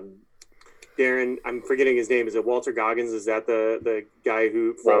 Darren, I'm forgetting his name. Is it Walter Goggins? Is that the guy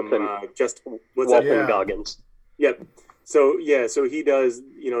who from Walton Goggins? Yep. So he does,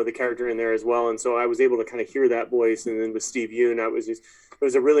 the character in there as well, and so I was able to kind of hear that voice. And then with Steve Yeun, it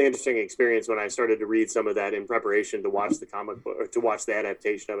was a really interesting experience when I started to read some of that in preparation to watch the comic book or to watch the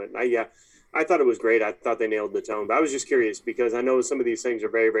adaptation of it. And I thought it was great. I thought they nailed the tone, but I was just curious because I know some of these things are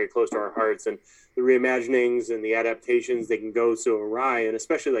very, very close to our hearts, and the reimaginings and the adaptations, they can go so awry, and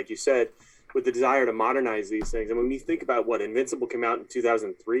especially like you said, with the desire to modernize these things. And when you think about what Invincible came out in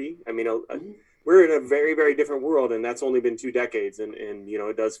 2003, I mean, we're in a very, very different world, and that's only been 2 decades. And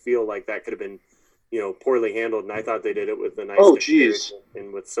it does feel like that could have been, poorly handled. And I thought they did it with a nice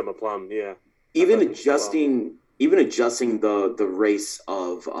and with some aplomb. Yeah. Even adjusting the race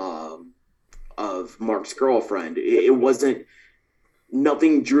of Mark's girlfriend, it wasn't,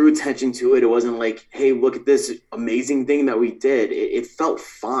 nothing drew attention to it. It wasn't like, hey, look at this amazing thing that we did. It felt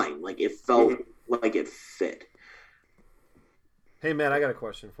fine. Like, it felt like it fit. Hey, Matt, I got a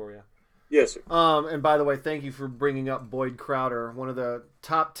question for you. Yes, sir. And by the way, thank you for bringing up Boyd Crowder, one of the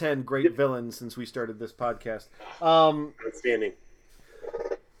top 10 great villains since we started this podcast. Outstanding.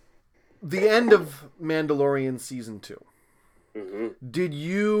 The end of Mandalorian Season 2. Mm-hmm. Did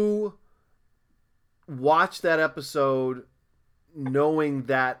you watch that episode knowing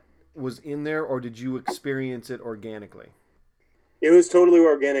that was in there, or did you experience it organically? It was totally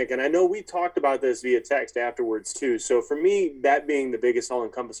organic, and I know we talked about this via text afterwards too. So for me, that being the biggest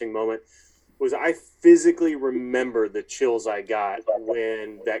all-encompassing moment was I physically remember the chills I got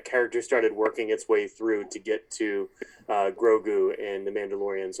when that character started working its way through to get to Grogu and the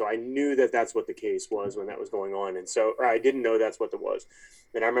Mandalorian. So I knew that that's what the case was when that was going on, and so or I didn't know that's what it was.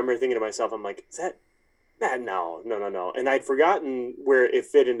 And I remember thinking to myself, I'm like, is that no. And I'd forgotten where it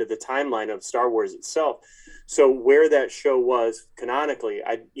fit into the timeline of Star Wars itself. So where that show was canonically,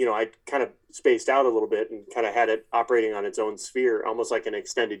 I kind of spaced out a little bit and kind of had it operating on its own sphere, almost like an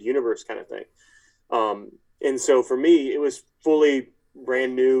extended universe kind of thing. And so for me, it was fully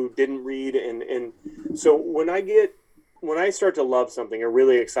brand new, didn't read. And so when I start to love something or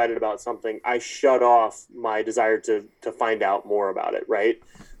really excited about something, I shut off my desire to find out more about it. Right.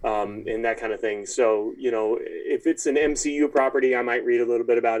 And that kind of thing. So, if it's an MCU property, I might read a little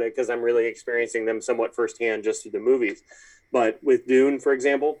bit about it because I'm really experiencing them somewhat firsthand just through the movies. But with Dune, for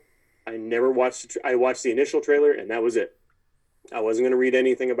example, I watched the initial trailer and that was it. I wasn't going to read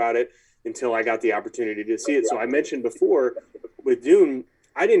anything about it until I got the opportunity to see it. So I mentioned before with Dune,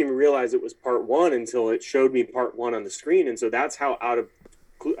 I didn't even realize it was part one until it showed me part one on the screen. And so that's how out of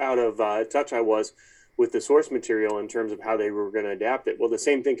touch I was with the source material in terms of how they were going to adapt it. Well, the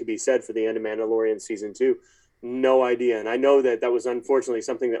same thing could be said for the end of Mandalorian season 2. No idea. And I know that was unfortunately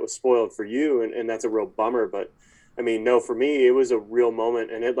something that was spoiled for you, and that's a real bummer. But I mean, no, for me, it was a real moment.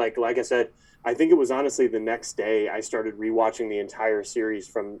 And it like I said, I think it was honestly the next day I started rewatching the entire series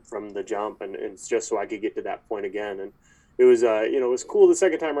from the jump, and it's just so I could get to that point again. And it was, it was cool the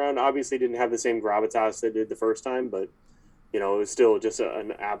second time around. Obviously didn't have the same gravitas that did the first time, but, it was still just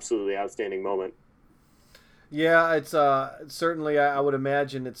an absolutely outstanding moment. Yeah, it's certainly, I would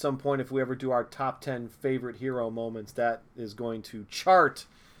imagine at some point if we ever do our top 10 favorite hero moments, that is going to chart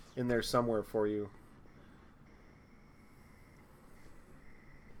in there somewhere for you.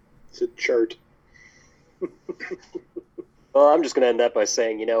 It's a chart. Well, I'm just going to end that by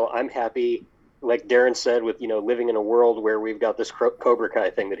saying, I'm happy, like Darren said, with, living in a world where we've got this Cobra Kai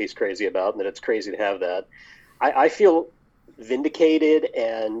thing that he's crazy about, and that it's crazy to have that. I feel vindicated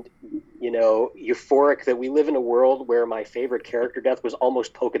and euphoric that we live in a world where my favorite character death was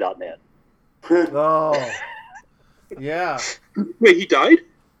almost Polka Dot Man. Oh, yeah. Wait, he died?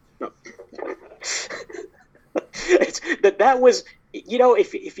 No. that was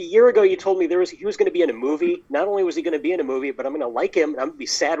if a year ago you told me he was going to be in a movie, not only was he going to be in a movie, but I'm going to like him and I'm going to be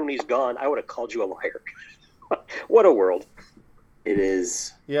sad when he's gone, I would have called you a liar. What a world. It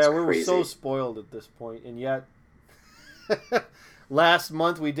is. Yeah, we were so spoiled at this point, and yet last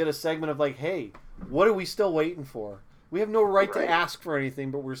month we did a segment of like, hey, what are we still waiting for? We have no right to ask for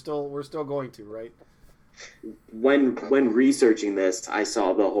anything, but we're still going to, right? When researching this, I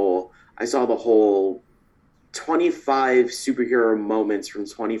saw the whole 25 superhero moments from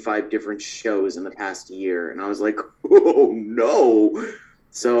 25 different shows in the past year, and I was like, oh no.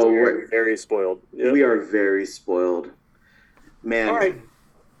 So we're very spoiled. Yep. We are very spoiled. Man. All right.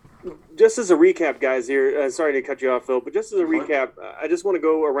 Just as a recap, guys, here, sorry to cut you off, Phil, but just as a recap, I just want to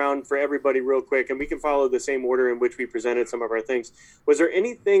go around for everybody real quick, and we can follow the same order in which we presented some of our things. Was there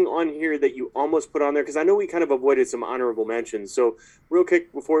anything on here that you almost put on there? Because I know we kind of avoided some honorable mentions. So real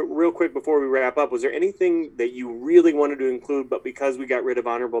quick before we wrap up, was there anything that you really wanted to include, but because we got rid of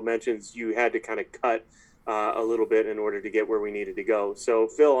honorable mentions, you had to kind of cut a little bit in order to get where we needed to go? So,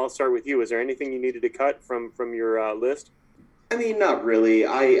 Phil, I'll start with you. Is there anything you needed to cut from your list? I mean, not really.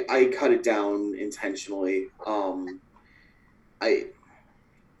 I cut it down intentionally. I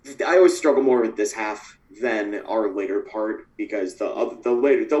always struggle more with this half than our later part because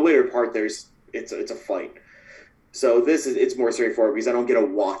the later part it's a fight. So it's more straightforward because I don't get to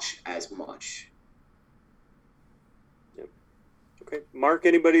watch as much. Yep. Okay, Mark.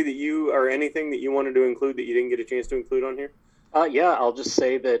 Anything that you wanted to include that you didn't get a chance to include on here? Yeah, I'll just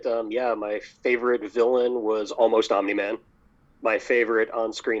say that my favorite villain was almost Omni-Man. My favorite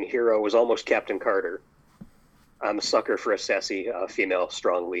on-screen hero was almost Captain Carter. I'm a sucker for a sassy female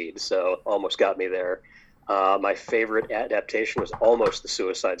strong lead, so almost got me there. My favorite adaptation was almost the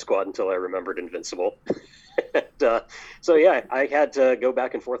Suicide Squad until I remembered Invincible. So yeah, I had to go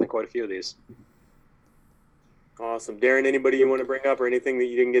back and forth on quite a few of these. Awesome. Darren, anybody you want to bring up or anything that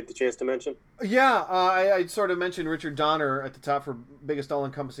you didn't get the chance to mention? Yeah, I sort of mentioned Richard Donner at the top for biggest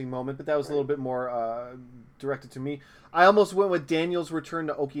all-encompassing moment, but that was a little bit more directed to me. I almost went with Daniel's return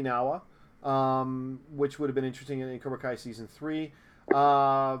to Okinawa, which would have been interesting in Cobra Kai Season 3.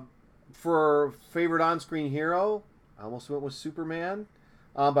 For favorite on-screen hero, I almost went with Superman,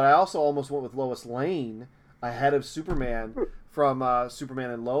 but I also almost went with Lois Lane ahead of Superman from Superman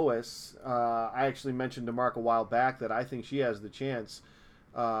and Lois. I actually mentioned to Mark a while back that I think she has the chance.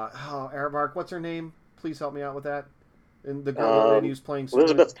 Mark, what's her name? Please help me out with that. And the girl lady who's playing Superman.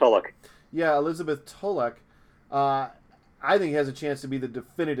 Elizabeth Tulloch. Yeah, Elizabeth Tulloch. I think has a chance to be the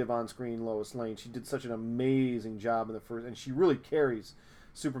definitive on-screen Lois Lane. She did such an amazing job in the first, and she really carries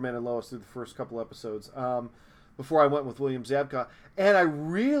Superman and Lois through the first couple episodes. Before I went with William Zabka, and I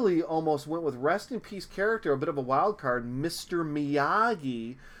really almost went with rest in peace character, a bit of a wild card, Mr.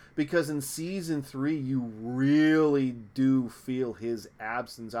 Miyagi, because in season 3 you really do feel his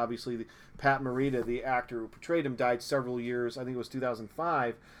absence. Obviously, Pat Morita, the actor who portrayed him, died several years. I think it was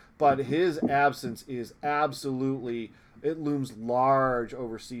 2005, but his absence is absolutely, it looms large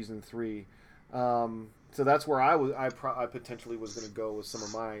over season 3. So that's where I potentially was going to go with some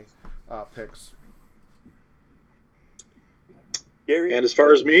of my picks. Gary? And as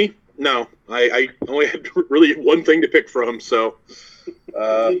far as me, no, I only had really one thing to pick from. So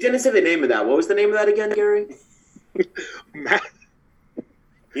you didn't say the name of that. What was the name of that again, Gary?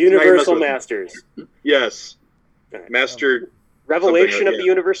 Universal Masters. Yes, Master. Revelation of the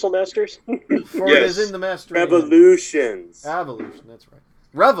Universal Masters. For it is in the Master. Revolutions. Evolution. That's right.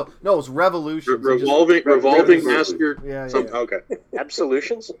 No, it's Revolution. Revolving Master. Yeah. Okay.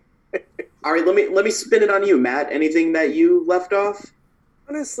 Absolutions. All right, let me spin it on you, Matt. Anything that you left off?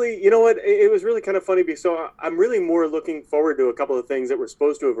 Honestly, you know what? It was really kind of funny because I'm really more looking forward to a couple of things that were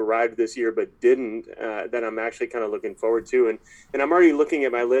supposed to have arrived this year but didn't, that I'm actually kind of looking forward to. And I'm already looking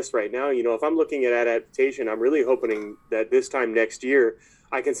at my list right now. You know, if I'm looking at adaptation, I'm really hoping that this time next year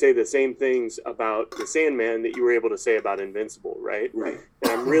I can say the same things about The Sandman that you were able to say about Invincible, right? Right.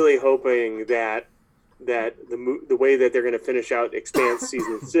 And I'm really hoping that the way that they're going to finish out Expanse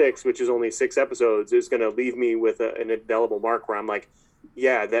season 6, which is only 6 episodes, is going to leave me with an indelible mark where I'm like,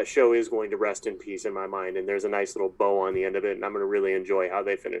 yeah, that show is going to rest in peace in my mind, and there's a nice little bow on the end of it, and I'm going to really enjoy how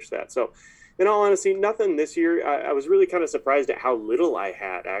they finish that. So, in all honesty, nothing this year. I was really kind of surprised at how little I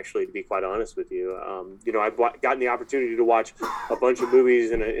had, actually, to be quite honest with you. You know, I've gotten the opportunity to watch a bunch of movies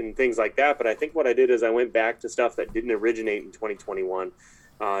and things like that, but I think what I did is I went back to stuff that didn't originate in 2021.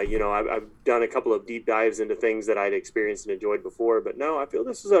 You know, I've done a couple of deep dives into things that I'd experienced and enjoyed before, but no, I feel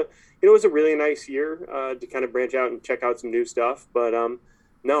this is it was a really nice year to kind of branch out and check out some new stuff. But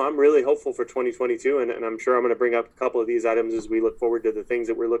no, I'm really hopeful for 2022, and I'm sure I'm going to bring up a couple of these items as we look forward to the things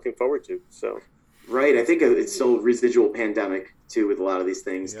that we're looking forward to. So, right, I think it's still residual pandemic too with a lot of these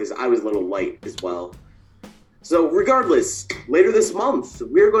things because I was a little light as well. So regardless, later this month,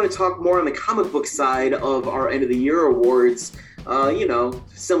 we're going to talk more on the comic book side of our end of the year awards. You know,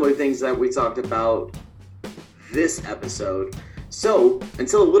 similar things that we talked about this episode. So,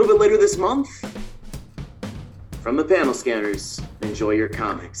 until a little bit later this month, from the panel scanners, enjoy your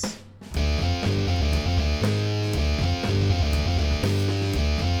comics.